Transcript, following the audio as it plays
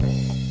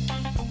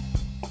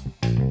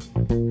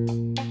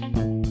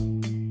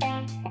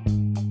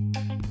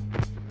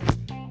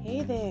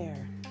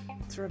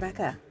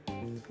Rebecca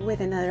with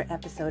another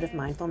episode of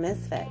Mindful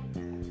Misfit.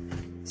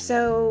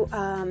 So,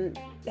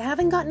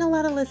 haven't gotten a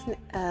lot of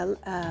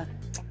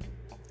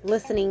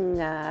listening,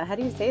 how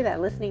do you say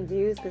that? Listening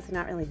views, because they're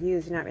not really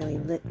views,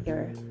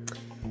 you're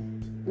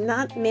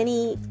not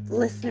many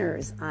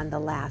listeners on the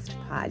last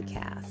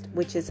podcast,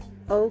 which is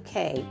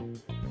okay.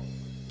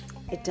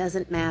 It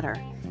doesn't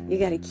matter. You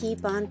got to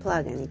keep on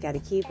plugging. You got to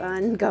keep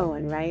on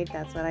going, right?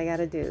 That's what I got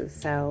to do.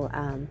 So,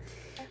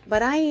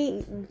 but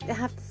I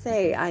have to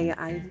say,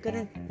 I'm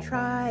going to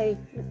try,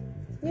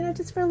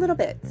 just for a little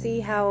bit, see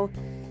how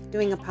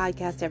doing a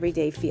podcast every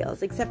day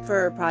feels, except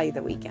for probably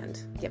the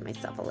weekend. Give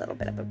myself a little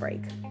bit of a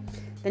break.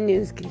 The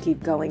news can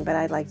keep going, but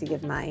I'd like to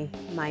give my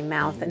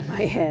mouth and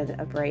my head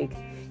a break.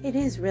 It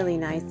is really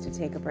nice to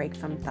take a break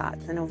from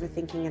thoughts and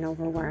overthinking and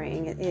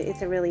overworrying.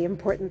 It's a really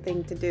important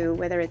thing to do,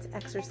 whether it's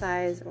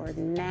exercise or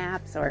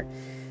naps or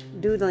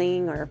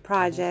doodling or a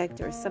project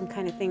or some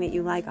kind of thing that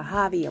you like, a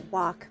hobby, a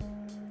walk,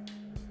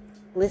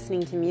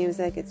 listening to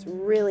music. It's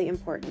really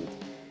important,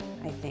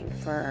 I think,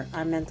 for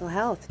our mental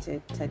health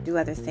to do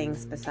other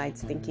things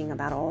besides thinking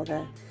about all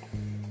the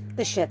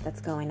shit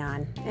that's going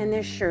on. And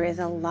there sure is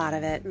a lot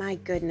of it. My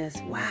goodness.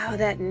 Wow,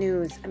 that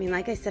news. I mean,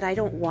 like I said, I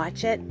don't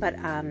watch it, but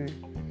I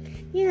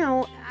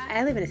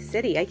live in a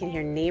city. I can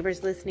hear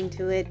neighbors listening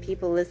to it,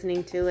 people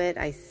listening to it.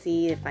 I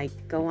see, if I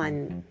go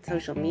on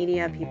social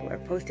media, people are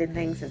posting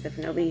things as if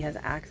nobody has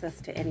access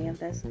to any of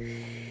this.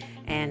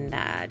 And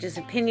just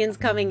opinions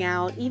coming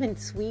out. Even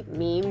sweet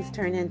memes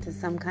turn into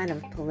some kind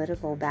of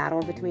political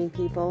battle between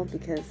people,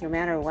 because no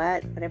matter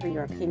whatever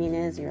your opinion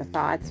is, your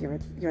thoughts, you're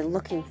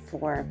looking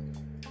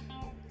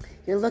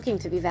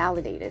to be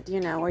validated,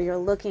 or you're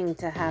looking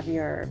to have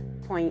your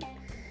point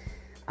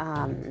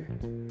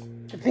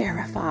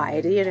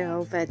verified,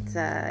 but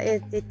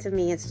it to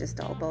me, it's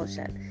just all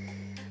bullshit.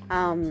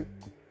 I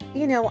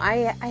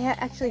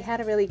actually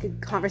had a really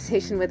good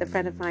conversation with a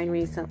friend of mine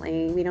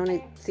recently. We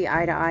don't see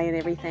eye to eye and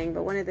everything,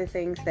 but one of the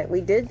things that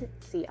we did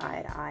see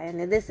eye to eye,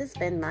 and this has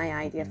been my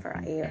idea for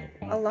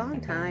a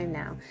long time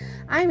now,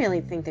 I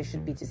really think there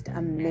should be just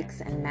a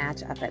mix and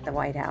match up at the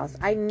White House.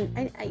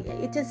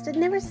 It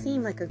never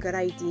seemed like a good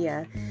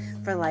idea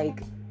for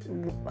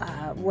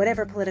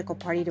whatever political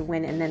party to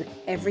win, and then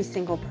every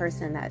single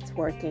person that's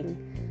working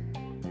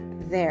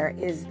there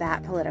is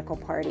that political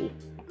party.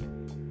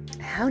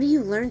 How do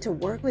you learn to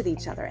work with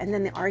each other? And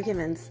then the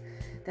arguments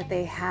that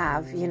they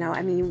have,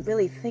 you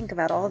really think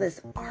about all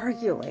this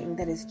arguing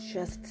that is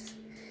just,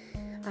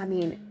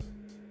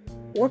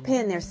 we're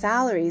paying their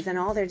salaries and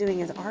all they're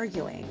doing is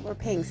arguing. We're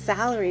paying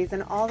salaries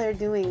and all they're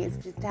doing is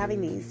just having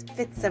these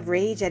fits of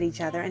rage at each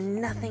other, and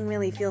nothing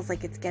really feels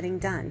like it's getting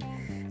done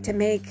to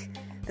make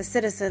the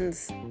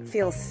citizens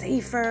feel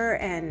safer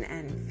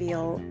and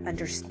feel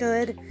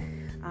understood.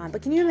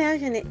 But can you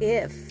imagine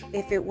if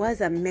it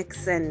was a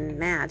mix and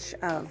match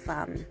of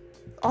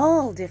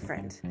all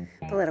different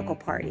political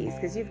parties?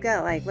 Because you've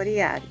got what do you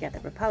got? You got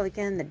the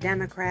Republican, the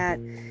Democrat,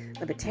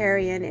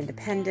 Libertarian,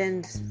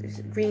 Independent,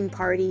 Green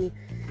Party,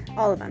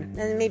 all of them.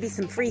 And maybe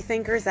some free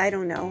thinkers, I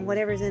don't know,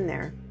 whatever's in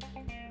there.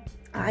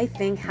 I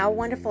think how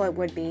wonderful it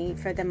would be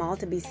for them all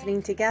to be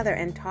sitting together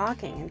and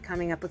talking and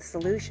coming up with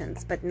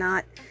solutions, but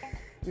not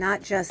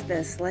just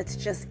this, let's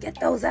just get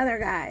those other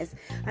guys.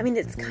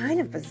 It's kind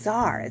of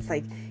bizarre. It's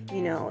like,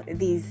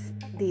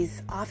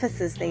 these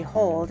offices they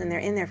hold, and they're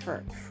in there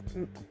for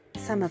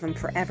some of them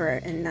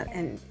forever,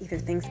 and either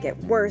things get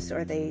worse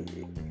or they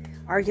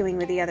arguing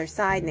with the other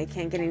side and they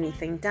can't get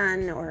anything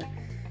done, or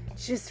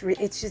it's just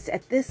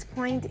at this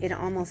point, it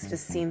almost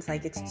just seems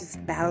like it's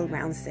just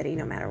battleground city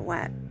no matter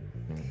what.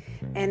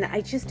 And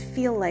I just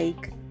feel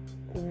like,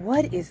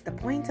 what is the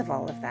point of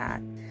all of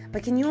that?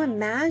 But can you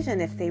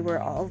imagine if they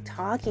were all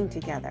talking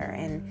together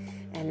and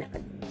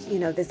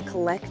this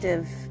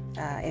collective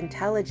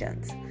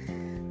intelligence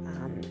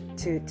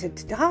to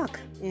talk?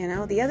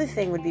 The other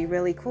thing would be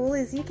really cool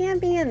is you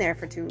can't be in there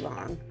for too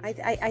long.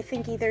 I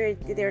think either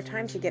there are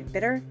times you get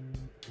bitter.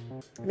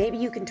 Maybe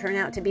you can turn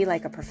out to be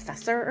like a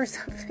professor or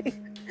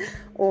something,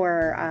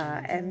 or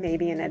and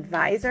maybe an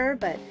advisor.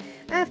 But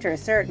after a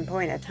certain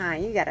point of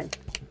time, you got to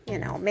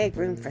make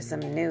room for some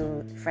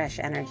new, fresh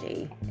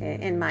energy,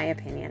 in my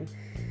opinion.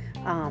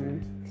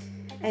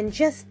 And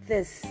just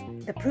the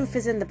proof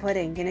is in the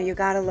pudding. You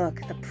got to look.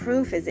 The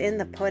proof is in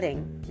the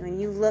pudding. When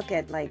you look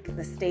at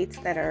the states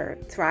that are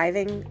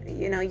thriving,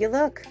 you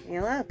look,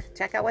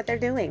 check out what they're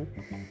doing.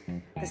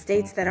 The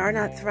states that are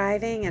not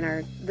thriving and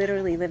are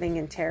literally living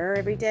in terror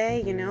every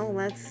day,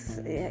 let's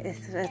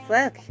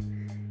look.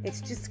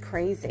 It's just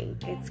crazy.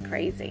 It's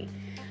crazy.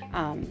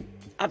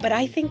 But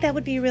I think that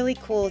would be really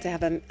cool to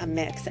have a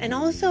mix. And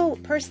also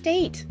per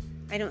state.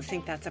 I don't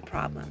think that's a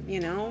problem,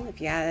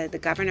 if you have the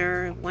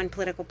governor, one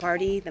political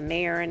party, the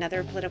mayor,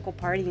 another political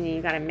party, and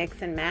you got to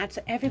mix and match.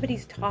 So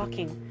everybody's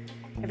talking,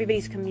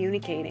 everybody's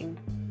communicating.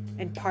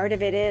 And part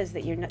of it is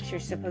that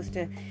you're supposed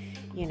to,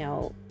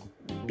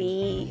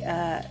 be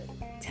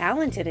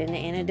talented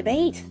in a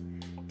debate.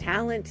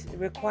 Talent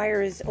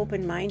requires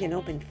open mind and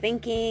open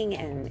thinking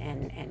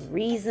and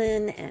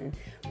reason and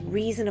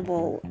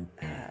reasonable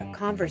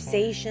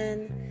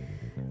conversation.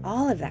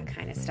 all of that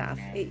kind of stuff.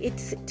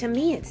 It's to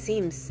me, it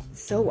seems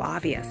so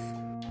obvious.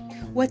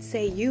 What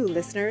say you,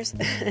 listeners?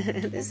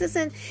 This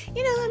isn't,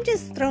 I'm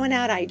just throwing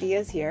out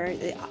ideas here.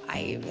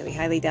 I really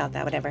highly doubt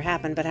that would ever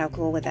happen, but how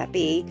cool would that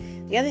be?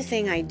 The other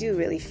thing I do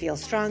really feel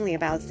strongly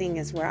about, seeing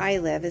as where I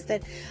live, is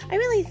that I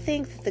really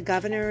think that the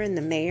governor and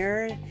the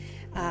mayor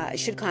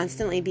should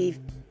constantly be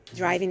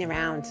driving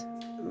around,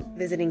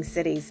 visiting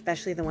cities,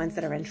 especially the ones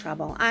that are in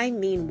trouble. I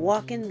mean,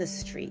 walking the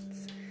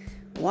streets,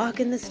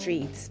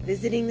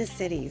 visiting the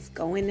cities,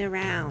 going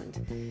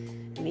around,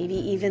 maybe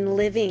even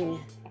living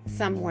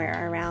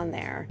somewhere around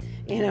there.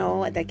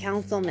 The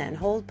councilmen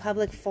hold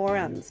public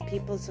forums,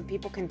 so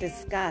people can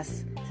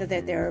discuss, so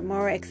that they're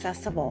more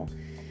accessible.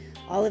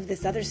 All of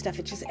this other stuff,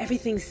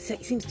 everything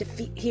seems to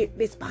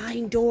it's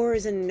behind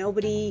doors, and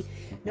nobody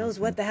knows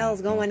what the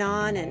hell's going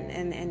on,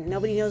 and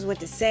nobody knows what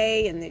to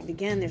say, and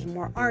again, there's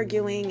more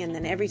arguing, and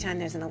then every time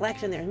there's an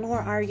election, there's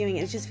more arguing.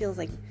 It just feels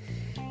like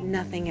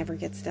nothing ever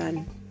gets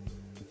done.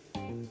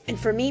 And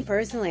for me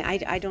personally,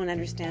 I don't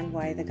understand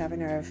why the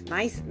governor of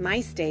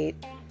my state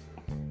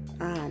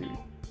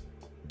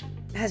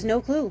has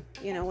no clue,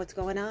 what's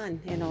going on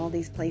in all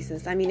these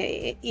places. I mean,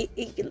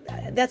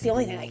 that's the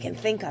only thing I can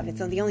think of.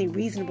 It's the only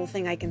reasonable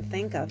thing I can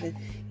think of. If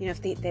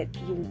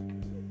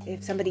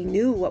somebody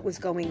knew what was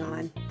going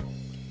on,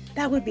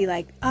 that would be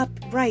like up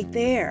right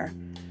there,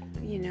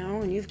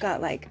 and you've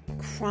got like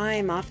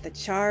crime off the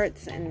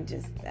charts, and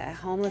just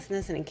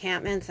homelessness and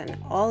encampments and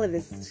all of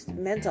this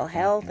mental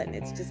health, and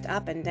it's just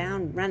up and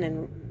down,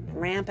 running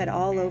rampant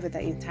all over the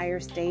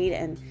entire state,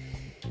 and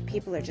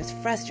people are just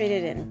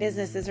frustrated, and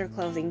businesses are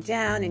closing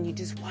down, and you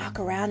just walk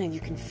around and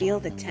you can feel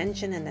the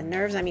tension and the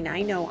nerves. I mean,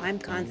 I know I'm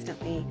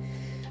constantly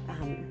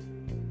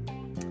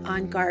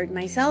on guard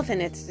myself,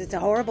 and it's a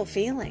horrible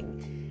feeling.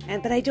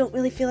 But I don't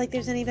really feel like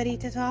there's anybody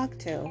to talk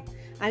to.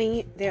 I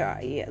mean, there are,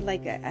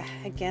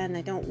 again,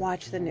 I don't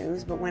watch the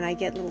news, but when I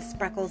get little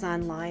speckles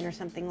online or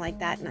something like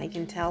that, and I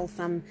can tell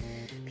some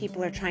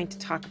people are trying to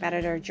talk about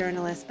it, or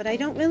journalists, but I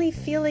don't really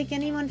feel like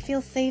anyone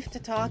feels safe to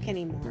talk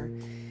anymore.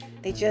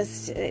 They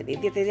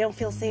don't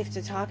feel safe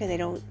to talk, and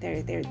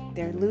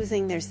they're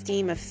losing their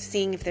steam of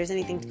seeing if there's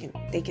anything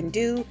they can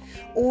do,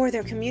 or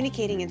they're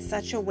communicating in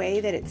such a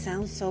way that it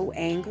sounds so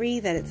angry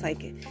that it's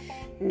like,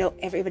 no,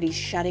 everybody's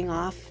shutting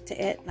off to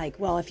it. Like,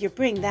 well, if you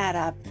bring that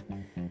up,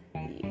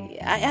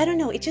 I don't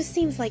know. It just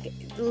seems like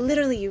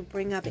literally you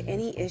bring up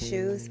any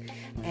issues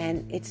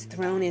and it's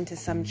thrown into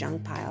some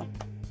junk pile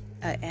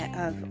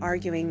of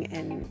arguing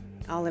and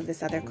all of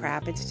this other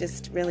crap. It's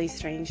just really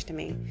strange to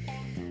me.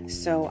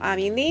 So, I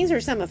mean, these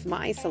are some of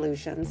my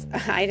solutions.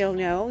 I don't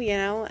know,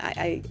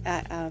 I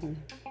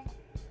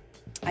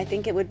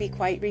think it would be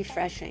quite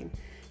refreshing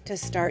to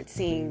start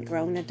seeing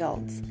grown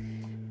adults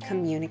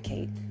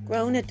communicate.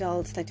 Grown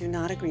adults that do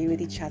not agree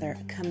with each other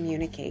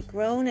communicate.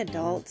 Grown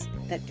adults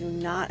that do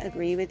not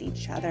agree with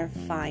each other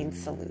find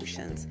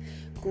solutions.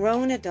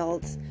 Grown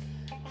adults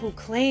who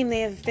claim they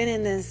have been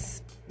in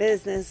this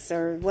business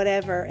or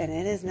whatever, and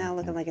it is now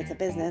looking like it's a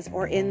business,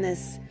 or in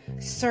this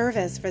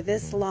service for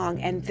this long,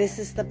 and this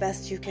is the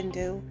best you can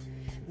do.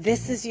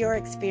 This is your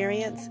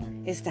experience,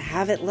 is to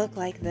have it look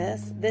like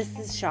this. This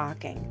is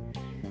shocking.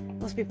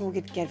 Most people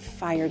would get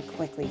fired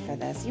quickly for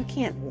this. You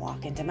can't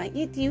walk into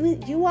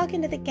you walk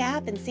into the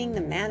Gap and seeing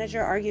the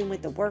manager arguing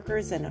with the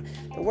workers, and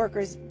the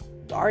workers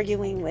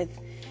arguing with,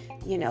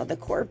 the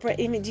corporate.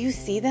 I mean, do you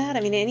see that? I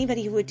mean,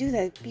 anybody who would do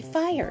that would be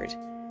fired.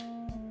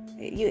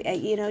 You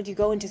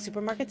go into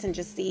supermarkets and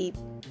just see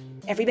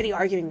everybody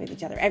arguing with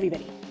each other.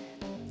 Everybody,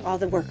 all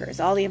the workers,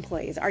 all the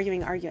employees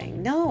arguing.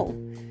 No,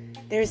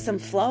 there's some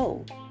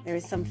flow.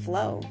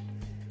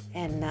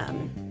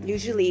 And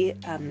usually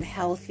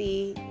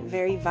healthy,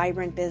 very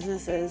vibrant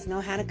businesses know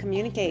how to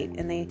communicate,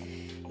 and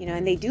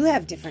they do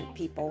have different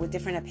people with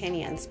different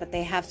opinions, but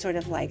they have sort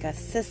of like a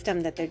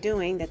system that they're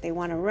doing, that they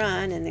want to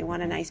run, and they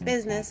want a nice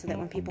business so that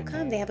when people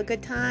come, they have a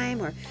good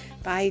time or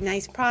buy a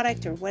nice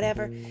product or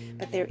whatever.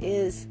 But there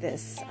is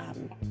this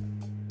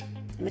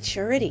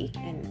maturity,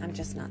 and I'm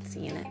just not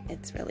seeing it.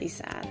 It's really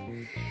sad.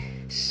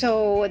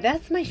 So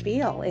that's my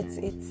spiel.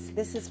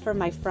 This is for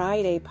my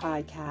Friday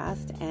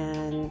podcast,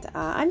 and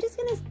I'm just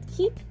gonna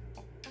keep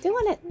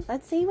doing it.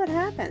 Let's see what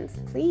happens.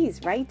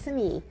 Please write to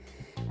me.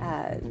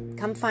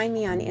 Come find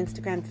me on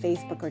Instagram,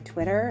 Facebook, or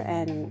Twitter,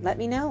 and let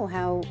me know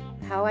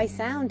how I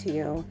sound to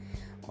you.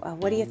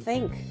 What do you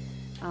think?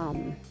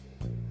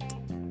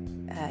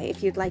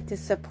 If you'd like to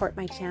support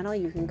my channel,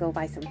 you can go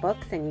buy some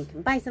books, and you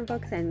can buy some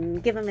books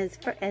and give them as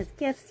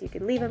gifts. You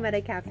can leave them at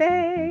a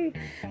cafe,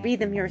 read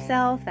them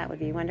yourself. That would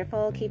be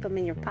wonderful. Keep them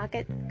in your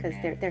pocket, because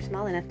they're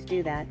small enough to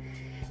do that.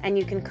 And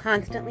you can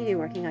constantly be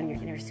working on your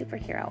inner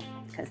superhero,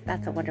 because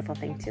that's a wonderful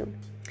thing too.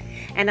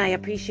 And I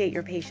appreciate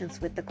your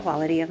patience with the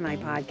quality of my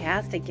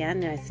podcast.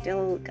 Again, I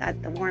still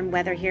got the warm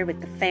weather here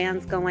with the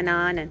fans going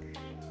on, and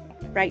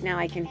right now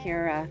I can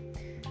hear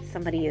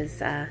somebody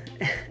is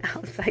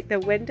outside the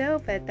window,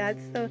 but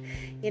that's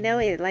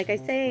like I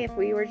say, if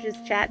we were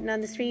just chatting on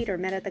the street or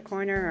met at the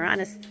corner or on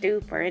a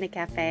stoop or in a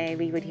cafe,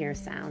 we would hear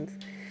sounds.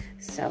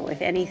 So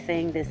if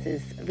anything, this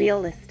is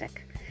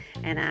realistic.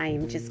 And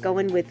I'm just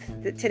going with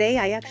today.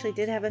 I actually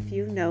did have a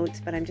few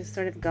notes, but I'm just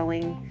sort of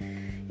going,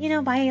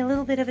 by a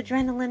little bit of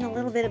adrenaline, a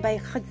little bit of by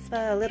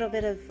chutzpah, a little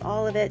bit of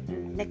all of it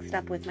mixed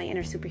up with my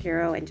inner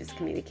superhero and just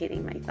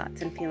communicating my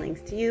thoughts and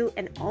feelings to you,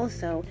 and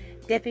also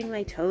dipping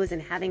my toes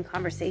and having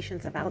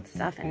conversations about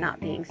stuff and not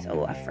being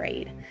so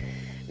afraid,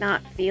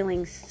 not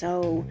feeling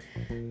so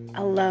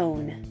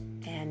alone,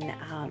 and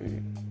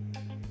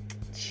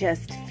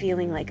just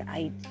feeling like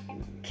I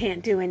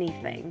can't do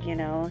anything,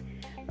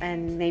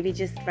 and maybe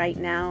just right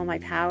now my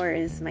power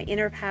is my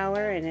inner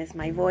power and is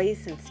my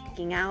voice and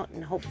speaking out,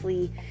 and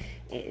hopefully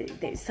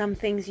there's some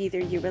things either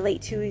you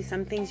relate to,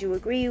 some things you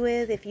agree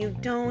with. If you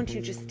don't,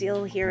 you just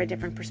still hear a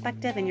different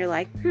perspective and you're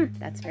like,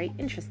 that's very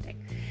interesting,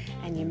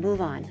 and you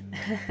move on.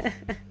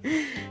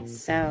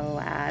 So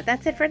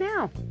that's it for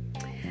now.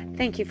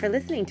 Thank you for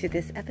listening to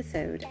this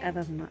episode of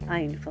A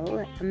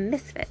Mindful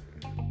Misfit.